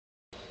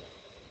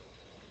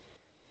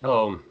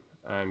Hello,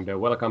 and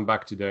welcome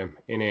back to the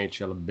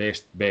NHL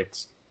Best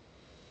Bets.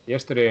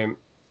 Yesterday,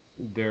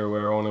 there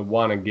were only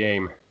one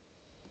game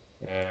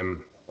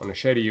on the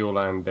schedule,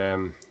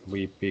 and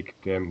we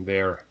picked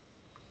their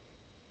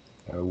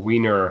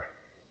winner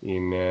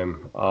in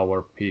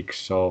our picks.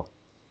 So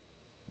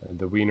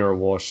the winner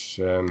was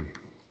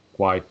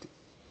quite,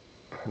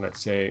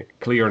 let's say,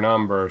 clear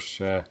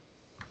numbers.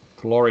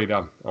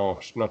 Florida,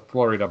 not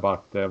Florida,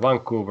 but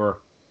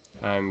Vancouver,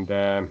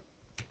 and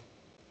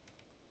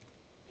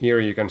here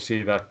you can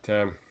see that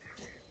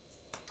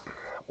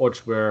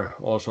odds were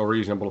also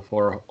reasonable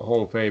for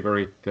home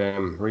favorite.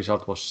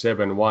 Result was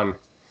 7-1,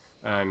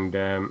 and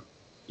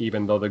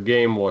even though the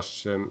game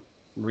was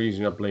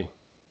reasonably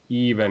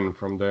even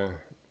from the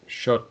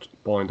shot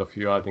point of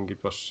view, I think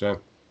it was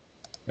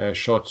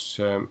shots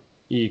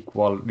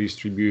equal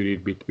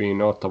distributed between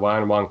Ottawa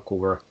and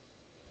Vancouver.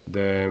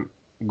 The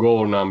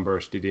goal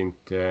numbers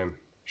didn't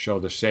show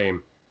the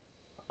same.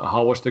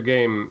 How was the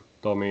game,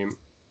 Tommy?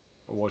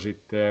 Was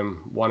it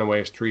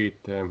one-way street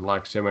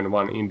like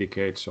 7-1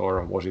 indicates,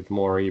 or was it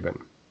more even?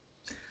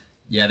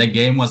 Yeah, the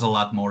game was a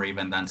lot more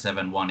even than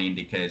 7-1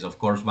 indicates. Of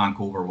course,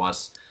 Vancouver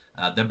was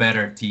the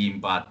better team,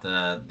 but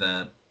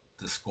the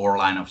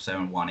scoreline of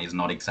 7-1 is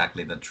not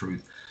exactly the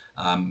truth.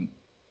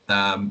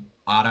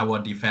 Ottawa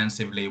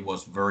defensively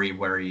was very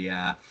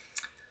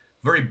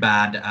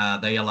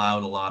bad. They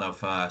allowed a lot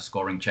of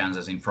scoring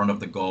chances in front of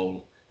the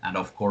goal. And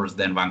of course,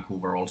 then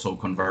Vancouver also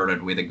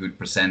converted with a good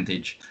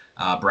percentage.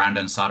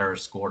 Brandon Sutter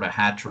scored a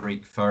hat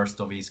trick, first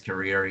of his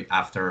career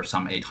after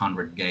some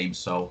 800 games.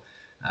 So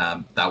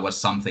that was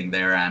something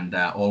there. And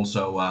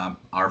also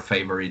our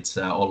favorites,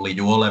 Olli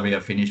Juolevi,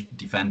 a Finnish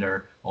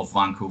defender of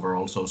Vancouver,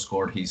 also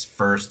scored his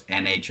first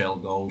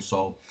NHL goal.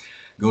 So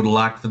good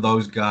luck for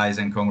those guys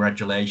and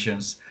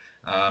congratulations.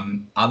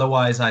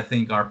 Otherwise, I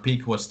think our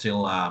pick was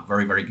still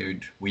very, very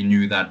good. We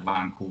knew that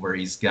Vancouver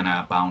is going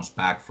to bounce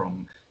back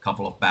from a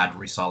couple of bad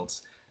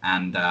results,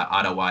 and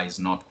Ottawa is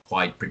not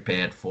quite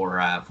prepared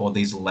for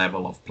this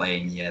level of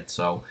playing yet.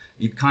 So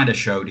it kind of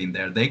showed in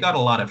there. They got a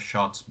lot of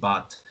shots,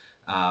 but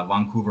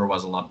Vancouver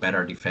was a lot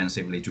better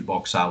defensively to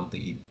box out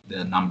the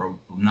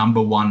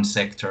number one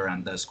sector,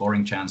 and the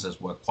scoring chances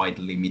were quite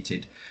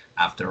limited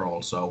after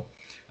all. So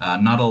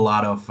not a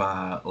lot of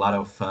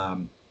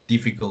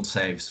difficult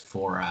saves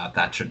for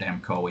Thatcher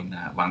Demko in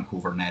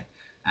Vancouver net.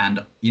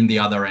 And in the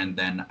other end,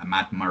 then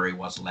Matt Murray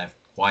was left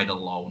quite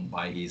alone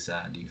by his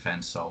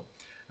defense. So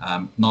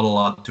not a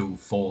lot to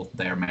fault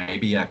there.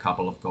 Maybe a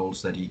couple of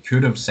goals that he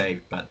could have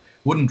saved, but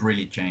wouldn't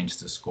really change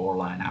the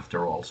scoreline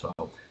after all. So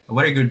a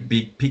very good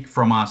big pick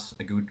from us,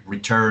 a good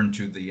return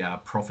to the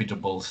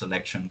profitable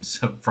selections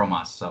from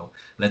us. So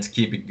let's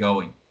keep it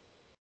going.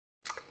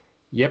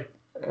 Yep.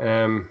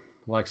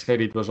 Like I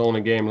said, it was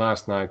only game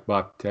last night,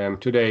 but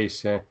today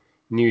is a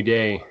new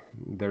day.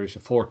 There is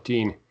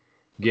 14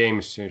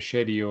 games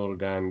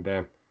scheduled, and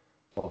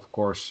of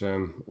course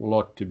a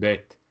lot to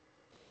bet.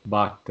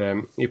 But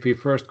if we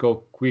first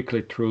go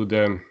quickly through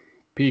the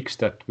picks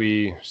that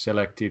we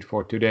selected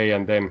for today,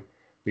 and then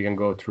we can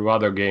go through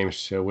other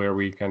games where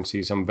we can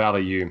see some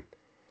value.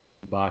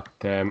 But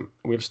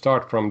we'll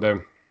start from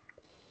the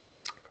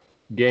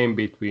game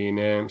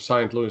between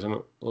St. Louis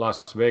and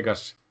Las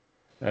Vegas.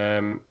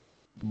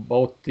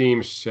 Both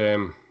teams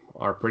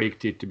are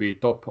predicted to be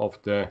top of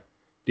the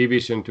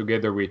division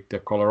together with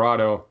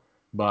Colorado,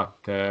 but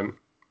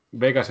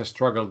Vegas has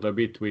struggled a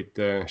bit with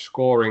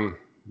scoring.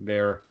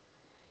 Their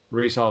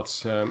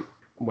results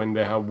when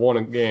they have won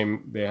a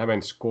game, they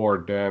haven't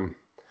scored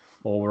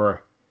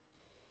over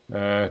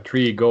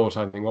 3 goals,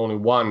 I think only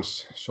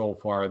once so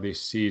far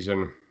this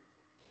season,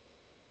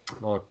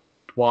 or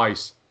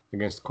twice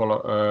against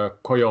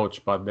Coyotes,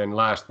 but then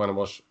last one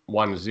was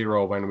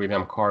 1-0 when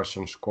William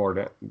Karlsson scored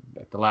at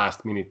the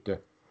last minute the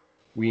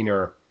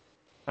winner.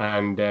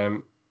 And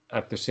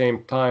at the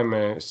same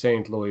time,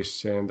 St.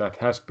 Louis, that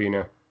has been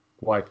a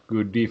quite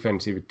good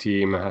defensive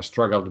team, has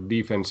struggled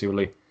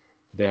defensively.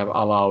 They have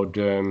allowed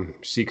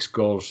 6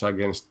 goals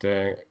against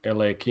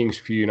LA Kings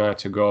a few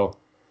nights ago,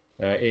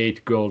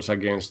 8 goals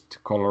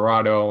against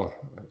Colorado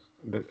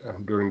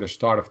during the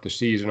start of the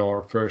season,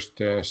 or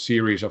first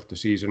series of the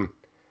season.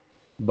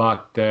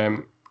 But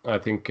I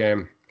think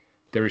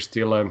there is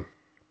still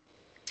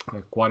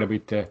quite a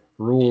bit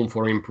room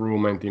for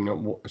improvement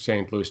in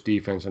St. Louis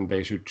defense, and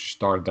they should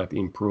start that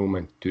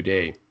improvement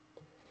today.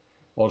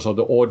 Also,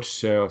 the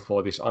odds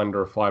for this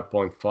under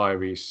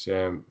 5.5 is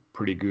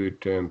pretty good,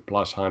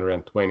 plus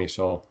 120.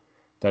 So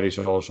that is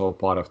also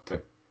part of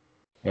the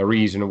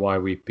reason why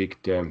we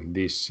picked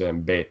this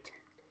bet.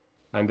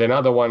 And then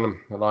another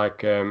one,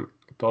 like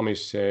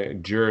Tommy's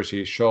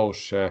jersey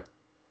shows,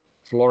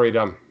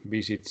 Florida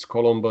visits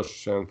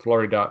Columbus.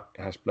 Florida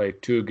has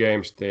played 2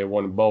 games. They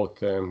won both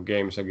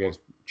games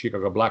against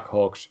Chicago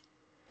Blackhawks,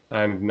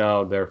 and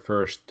now their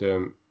first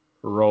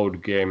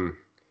road game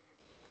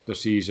the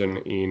season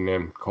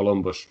in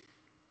Columbus.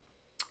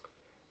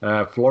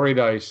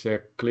 Florida is a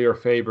clear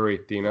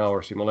favorite in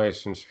our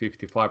simulations,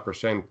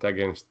 55%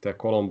 against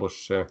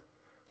Columbus,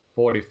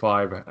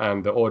 45,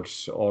 and the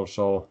odds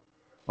also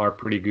are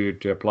pretty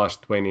good, plus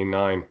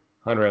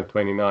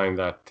 129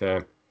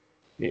 that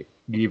it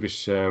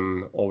gives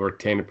over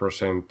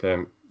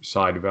 10%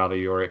 side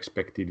value or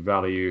expected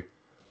value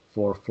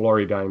for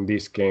Florida in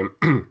this game.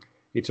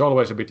 It's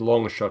always a bit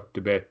long shot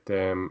to bet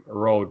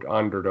road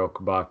underdog,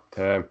 but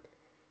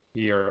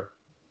here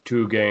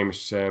 2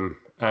 games and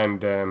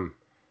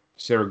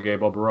Sergei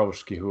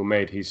Bobrovsky, who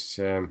made his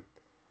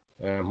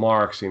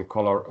marks in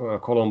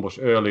Columbus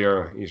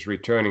earlier, is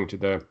returning to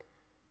the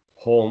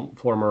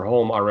former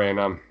home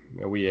arena.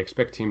 We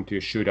expect him to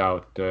shoot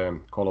out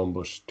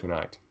Columbus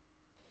tonight.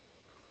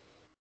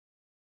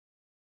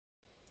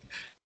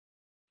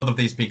 Both of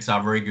these picks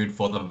are very good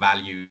for the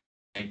value.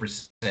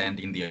 8%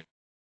 in the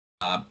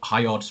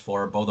high odds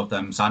for both of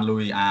them, San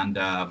Luis and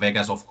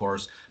Vegas, of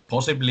course.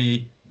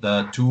 Possibly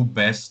the 2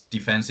 best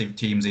defensive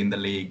teams in the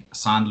league.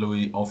 San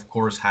Luis, of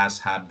course, has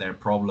had their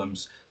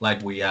problems.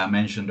 Like we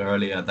mentioned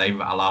earlier, they've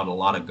allowed a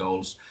lot of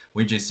goals,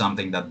 which is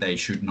something that they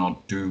should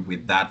not do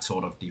with that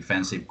sort of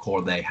defensive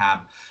core they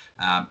have.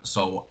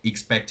 So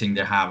expecting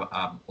to have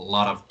a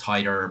lot of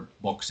tighter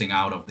boxing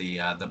out of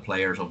the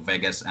players of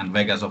Vegas. And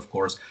Vegas, of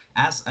course,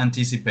 as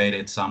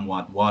anticipated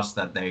somewhat, was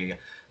that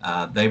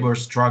they were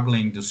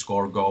struggling to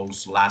score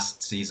goals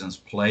last season's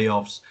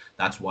playoffs.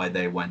 That's why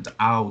they went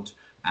out.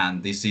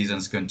 And this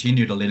season's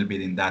continued a little bit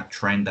in that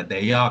trend that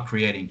they are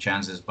creating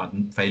chances but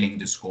failing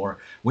to score,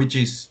 which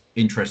is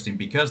interesting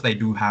because they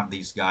do have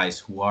these guys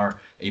who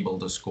are able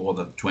to score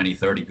the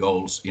 20-30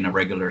 goals in a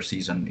regular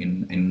season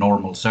in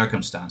normal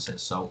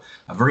circumstances. So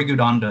a very good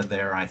under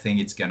there. I think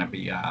it's going to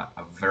be a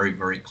very,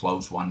 very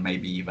close one,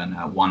 maybe even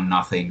a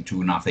 1-0,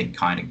 2-0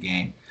 kind of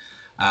game.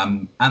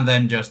 And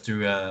then just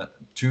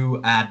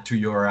to add to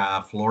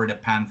your Florida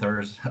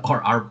Panthers,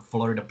 or our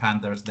Florida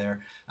Panthers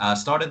there,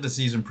 started the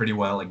season pretty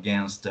well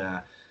against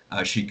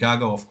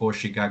Chicago. Of course,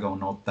 Chicago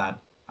not that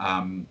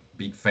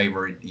big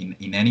favorite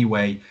in any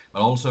way,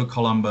 but also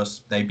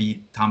Columbus. They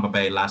beat Tampa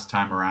Bay last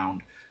time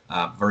around.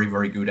 Very,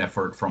 very good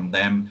effort from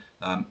them.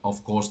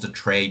 Of course, the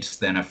trades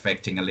then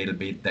affecting a little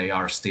bit. They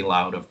are still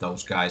out of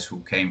those guys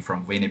who came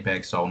from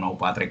Winnipeg, so no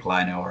Patrick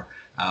Laine or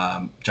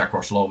Jack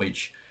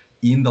Roslovic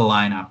in the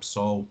lineup.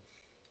 So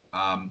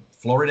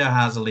Florida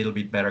has a little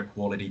bit better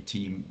quality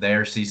team.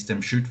 Their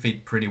system should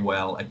fit pretty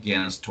well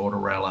against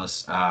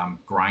Tortorella's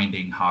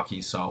grinding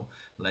hockey. So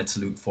let's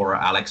look for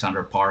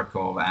Alexander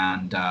Parkov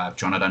and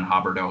Jonathan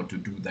Huberdeau to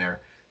do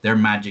their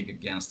magic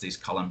against this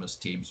Columbus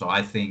team. So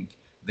I think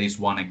this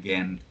one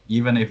again,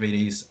 even if it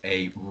is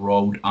a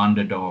road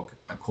underdog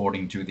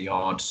according to the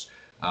odds,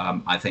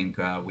 I think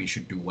we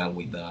should do well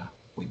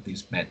with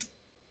this bet.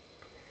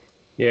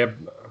 Yeah,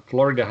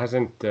 Florida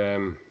hasn't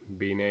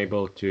been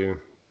able to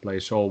play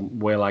so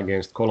well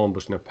against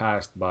Columbus in the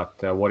past, but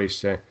what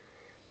is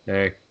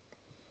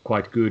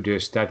quite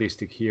good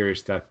statistic here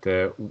is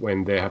that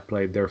when they have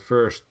played their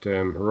first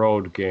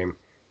road game,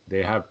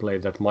 they have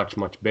played that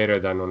much better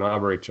than on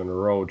average on the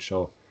road.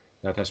 So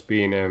that has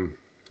been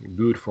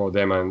good for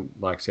them. And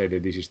like I said,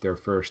 this is their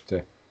first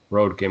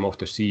road game of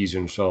the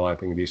season. So I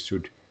think this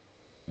should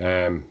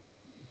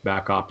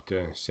back up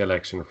the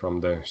selection from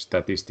the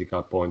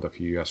statistical point of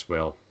view as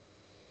well.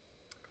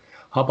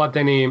 How about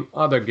any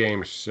other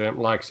games?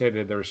 Like I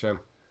said, there's a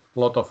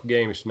lot of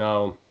games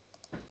now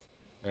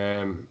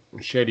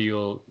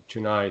scheduled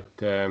tonight.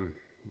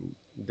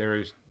 There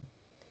is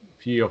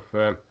few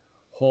of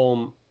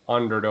home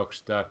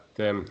underdogs that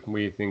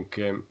we think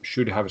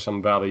should have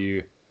some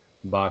value,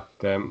 but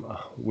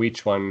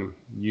which one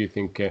you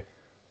think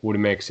would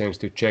make sense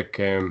to check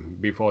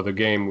before the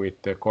game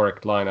with the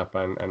correct lineup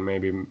and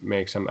maybe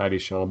make some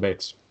additional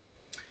bets?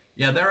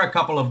 Yeah, there are a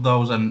couple of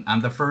those,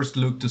 and the first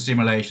look to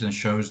simulation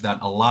shows that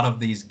a lot of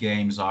these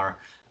games are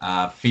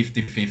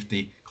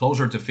 50-50,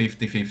 closer to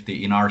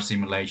 50-50 in our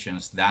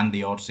simulations than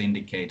the odds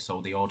indicate. So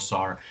the odds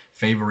are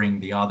favoring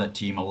the other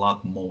team a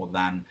lot more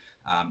than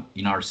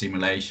in our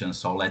simulations.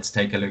 So let's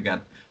take a look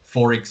at,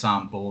 for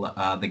example,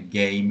 the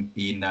game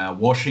in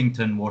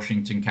Washington.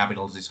 Washington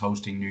Capitals is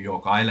hosting New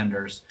York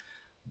Islanders.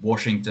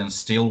 Washington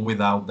still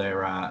without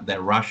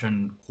their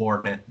Russian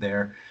quartet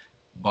there,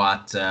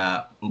 but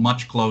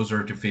much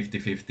closer to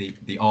 50-50.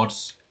 The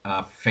odds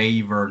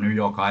favor New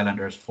York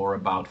Islanders for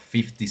about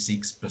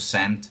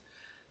 56%.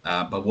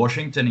 But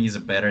Washington is a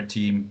better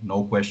team,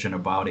 no question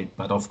about it.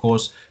 But of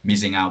course,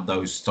 missing out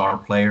those star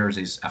players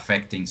is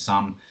affecting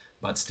some.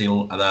 But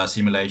still, the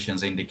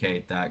simulations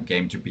indicate that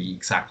game to be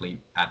exactly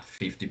at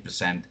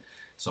 50%.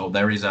 So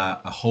there is a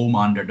home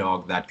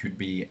underdog that could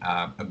be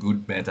a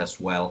good bet as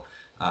well.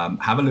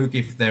 Have a look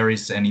if there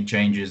is any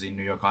changes in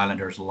New York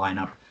Islanders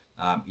lineup.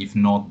 If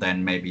not,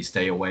 then maybe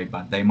stay away.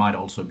 But they might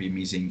also be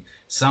missing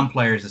some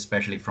players,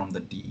 especially from the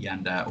D,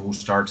 and who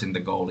starts in the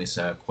goal is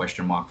a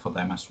question mark for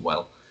them as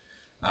well.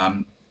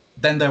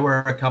 Then there were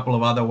a couple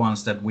of other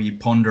ones that we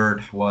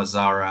pondered. Was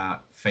our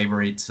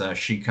favorites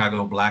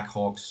Chicago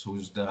Blackhawks,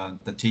 who's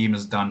the team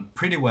has done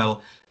pretty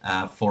well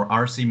for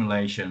our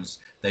simulations.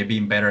 They've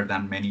been better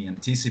than many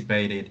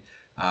anticipated.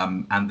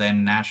 And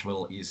then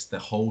Nashville is the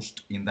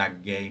host in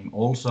that game.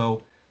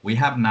 Also, we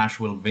have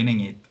Nashville winning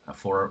it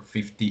for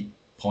 50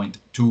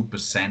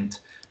 0.2%,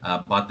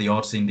 but the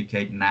odds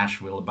indicate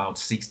Nashville about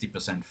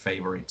 60%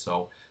 favorite.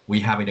 So we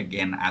have it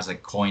again as a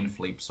coin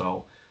flip.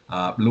 So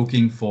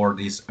looking for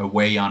this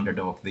away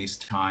underdog this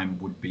time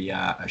would be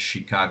a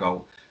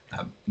Chicago.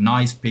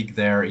 Nice pick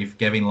there. If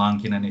Kevin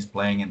Lankinen is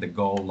playing in the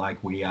goal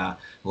like we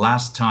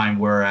last time,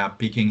 we're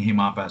picking him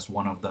up as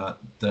one of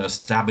the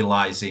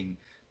stabilizing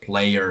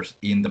players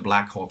in the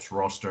Blackhawks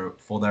roster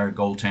for their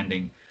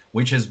goaltending,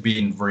 which has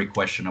been very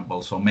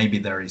questionable. So maybe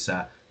there is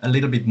a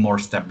little bit more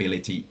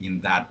stability in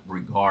that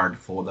regard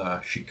for the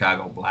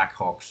Chicago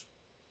Blackhawks.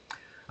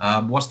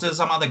 Was there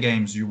some other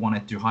games you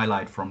wanted to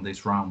highlight from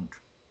this round?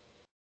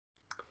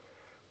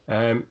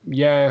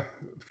 Yeah,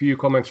 a few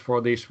comments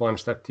for these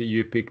ones that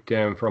you picked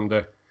from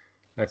the,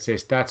 let's say,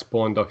 stats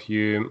point of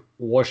view.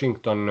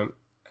 Washington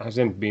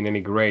hasn't been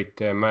any great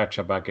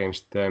matchup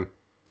against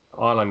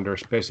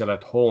Islanders, especially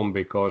at home,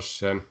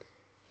 because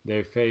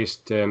they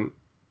faced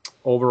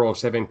overall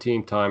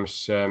 17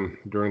 times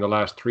during the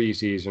last 3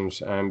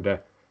 seasons, and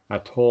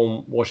at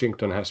home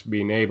Washington has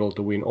been able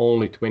to win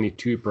only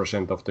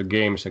 22% of the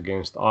games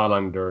against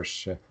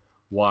Islanders,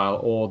 while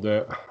all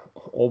the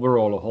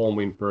overall home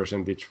win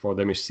percentage for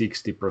them is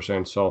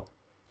 60%. So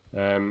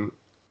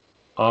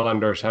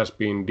Islanders has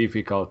been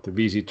difficult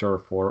visitor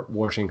for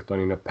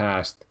Washington in the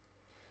past.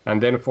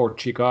 And then for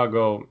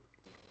Chicago,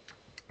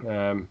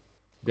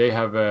 they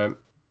have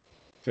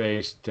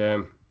faced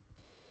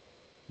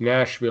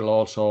Nashville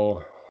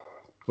also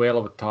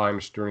 12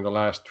 times during the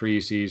last 3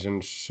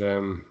 seasons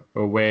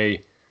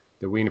away.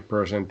 The win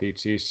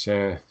percentage is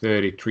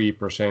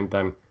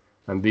 33%,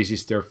 and this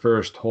is their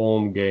first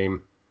home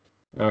game.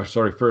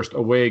 First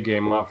away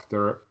game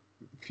after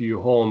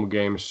few home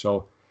games.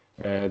 So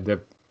the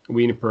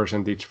win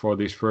percentage for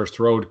this first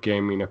road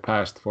game in the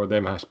past for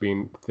them has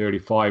been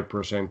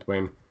 35%,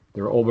 when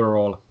their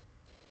overall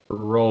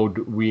road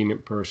win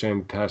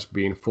percent has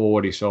been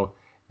 40. So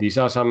these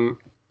are some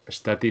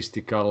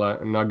statistical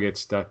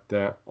nuggets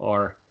that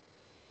are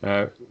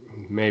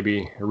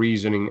maybe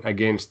reasoning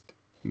against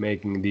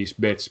making these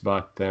bets,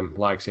 but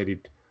like I said,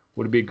 it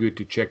would be good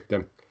to check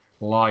the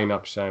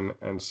lineups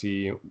and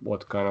see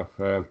what kind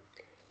of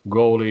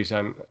goalies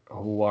and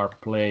who are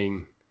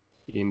playing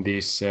in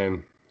this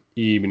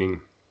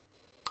evening.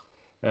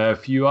 A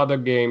few other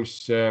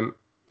games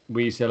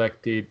we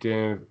selected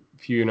a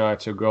few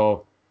nights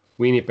ago.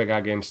 Winnipeg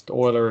against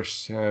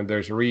Oilers.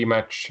 There's a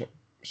rematch,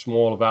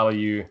 small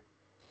value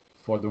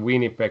for the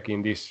Winnipeg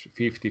in this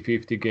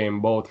 50-50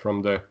 game, both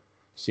from the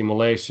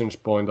simulations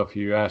point of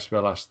view as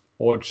well as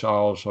odds are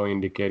also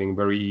indicating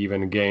very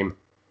even game.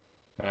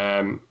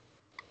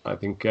 I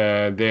think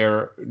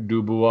their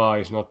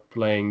Dubois is not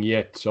playing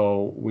yet,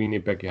 so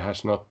Winnipeg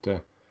has not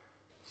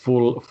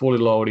fully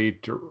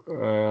loaded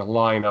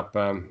lineup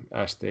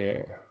as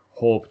they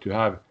hope to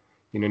have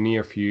in the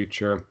near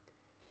future.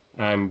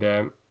 And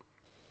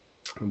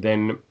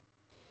then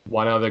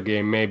one other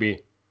game,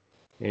 maybe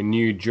in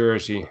New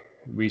Jersey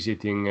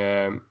visiting,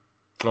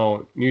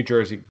 New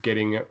Jersey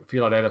getting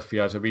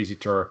Philadelphia as a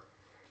visitor.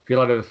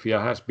 Philadelphia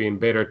has been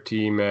better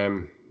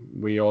team.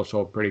 We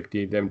also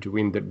predicted them to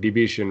win the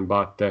division,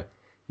 but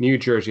New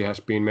Jersey has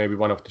been maybe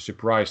one of the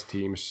surprise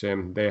teams.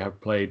 They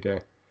have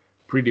played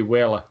pretty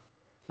well,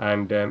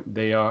 and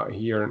they are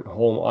here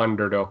home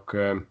underdog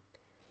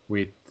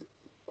with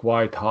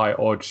quite high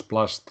odds,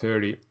 plus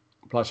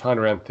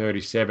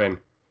 137,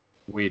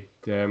 with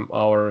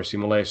our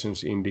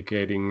simulations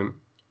indicating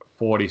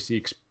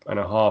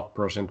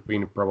 46.5%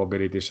 win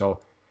probability.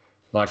 So,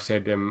 like I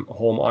said,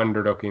 home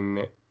underdog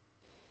in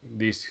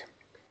this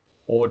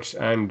odds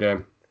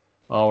and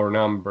our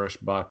numbers,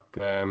 but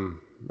a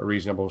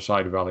reasonable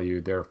side value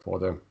there for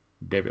the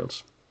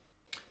Devils.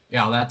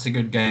 Yeah, that's a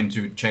good game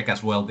to check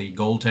as well. The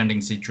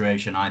goaltending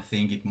situation, I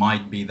think it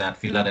might be that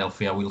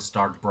Philadelphia will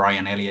start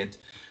Brian Elliott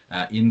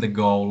in the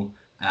goal,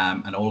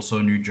 and also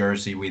New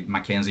Jersey with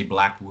Mackenzie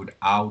Blackwood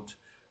out.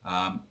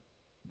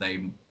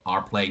 They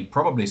are playing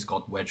probably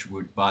Scott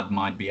Wedgwood, but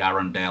might be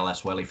Aaron Dell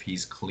as well if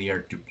he's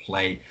cleared to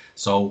play.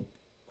 So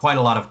quite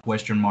a lot of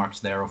question marks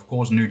there. Of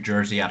course, New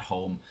Jersey at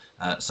home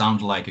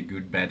sounds like a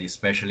good bet,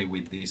 especially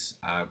with this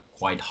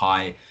quite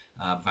high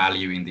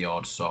value in the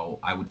odds. So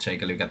I would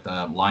take a look at the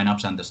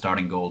lineups and the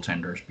starting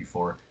goaltenders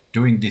before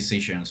doing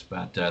decisions,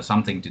 but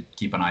something to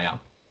keep an eye out.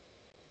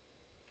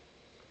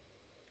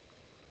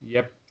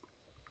 Yep.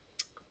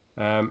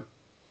 How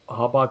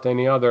about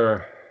any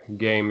other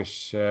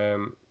games?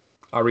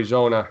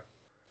 Arizona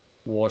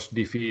was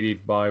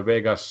defeated by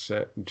Vegas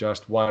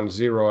just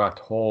 1-0 at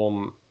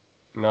home.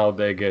 Now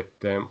they get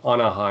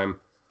Anaheim,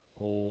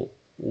 who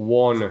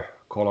won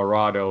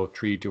Colorado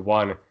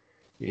 3-1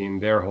 in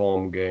their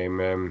home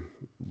game.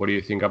 What do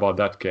you think about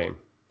that game?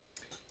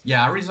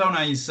 Yeah, Arizona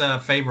is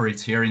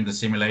favorites here in the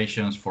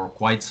simulations for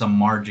quite some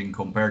margin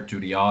compared to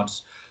the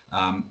odds.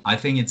 I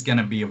think it's going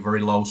to be a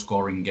very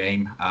low-scoring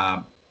game.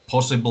 The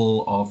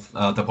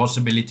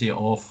possibility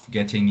of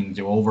getting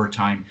into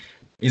overtime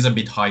is a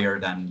bit higher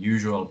than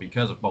usual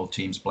because of both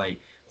teams play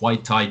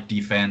quite tight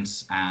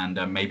defense and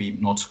maybe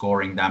not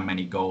scoring that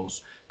many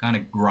goals, kind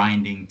of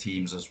grinding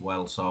teams as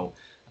well. So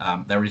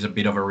there is a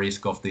bit of a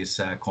risk of this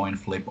coin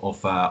flip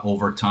of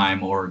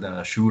overtime or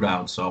the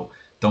shootout. So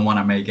don't want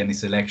to make any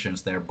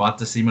selections there. But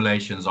the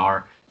simulations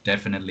are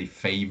definitely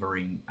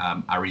favoring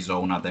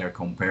Arizona there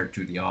compared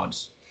to the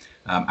odds.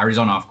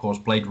 Arizona, of course,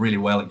 played really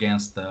well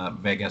against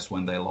Vegas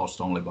when they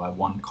lost only by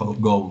one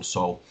goal.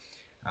 So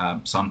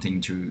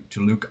something to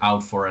look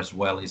out for as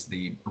well is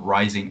the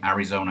rising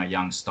Arizona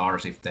young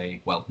stars. If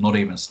they, well, not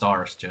even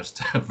stars,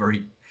 just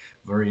very,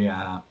 very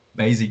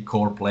basic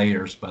core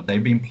players, but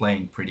they've been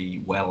playing pretty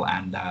well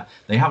and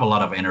they have a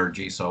lot of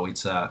energy. So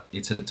it's a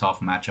tough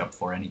matchup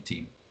for any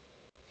team.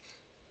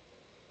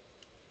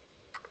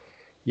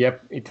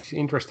 Yep, it's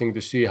interesting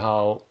to see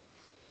how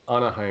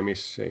Anaheim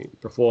is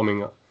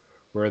performing,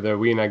 where the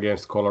win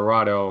against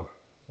Colorado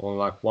on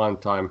like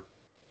one-time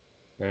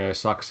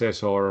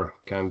success, or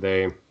can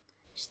they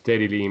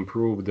steadily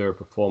improve their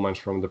performance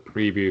from the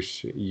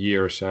previous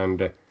years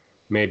and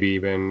maybe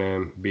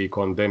even be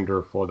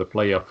contender for the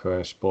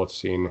playoff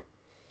spots in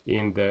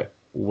the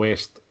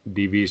West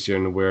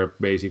Division, where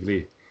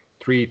basically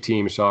 3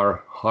 teams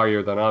are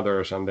higher than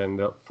others, and then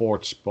the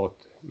 4th spot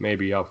may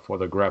be up for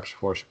the grabs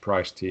for a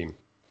surprise team.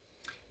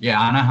 Yeah,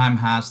 Anaheim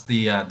has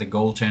the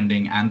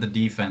goaltending and the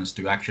defense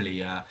to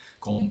actually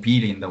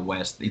compete in the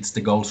West. It's the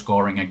goal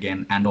scoring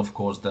again, and of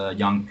course the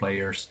young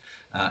players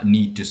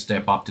need to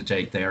step up to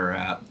take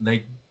their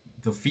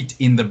to fit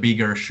in the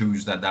bigger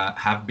shoes that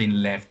have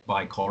been left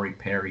by Corey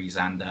Perry's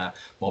and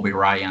Bobby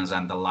Ryan's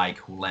and the like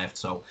who left.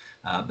 So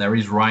there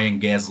is Ryan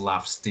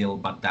Getzlaf still,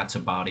 but that's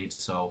about it.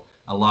 So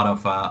a lot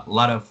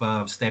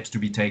of steps to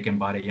be taken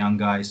by the young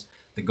guys.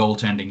 The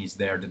goaltending is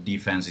there, the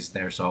defense is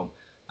there. So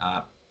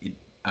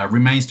it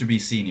remains to be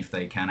seen if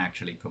they can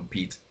actually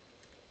compete.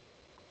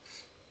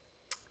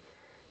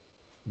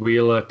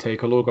 We'll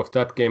take a look at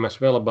that game as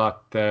well,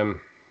 but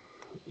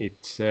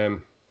it's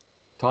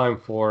time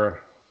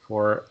for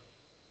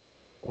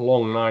a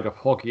long night of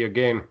hockey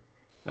again,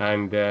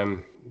 and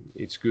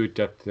it's good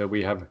that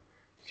we have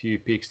few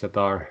picks that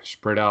are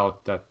spread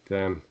out, that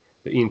the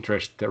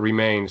interest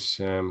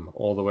remains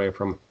all the way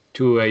from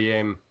 2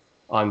 a.m.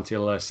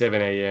 until 7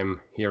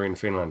 a.m. here in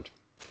Finland.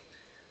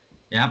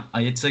 Yeah,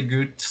 it's a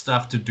good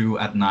stuff to do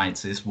at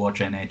nights is watch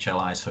NHL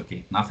ice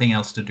hockey. Nothing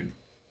else to do.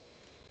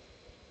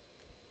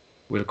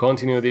 We'll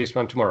continue this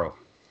one tomorrow.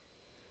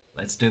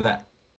 Let's do that.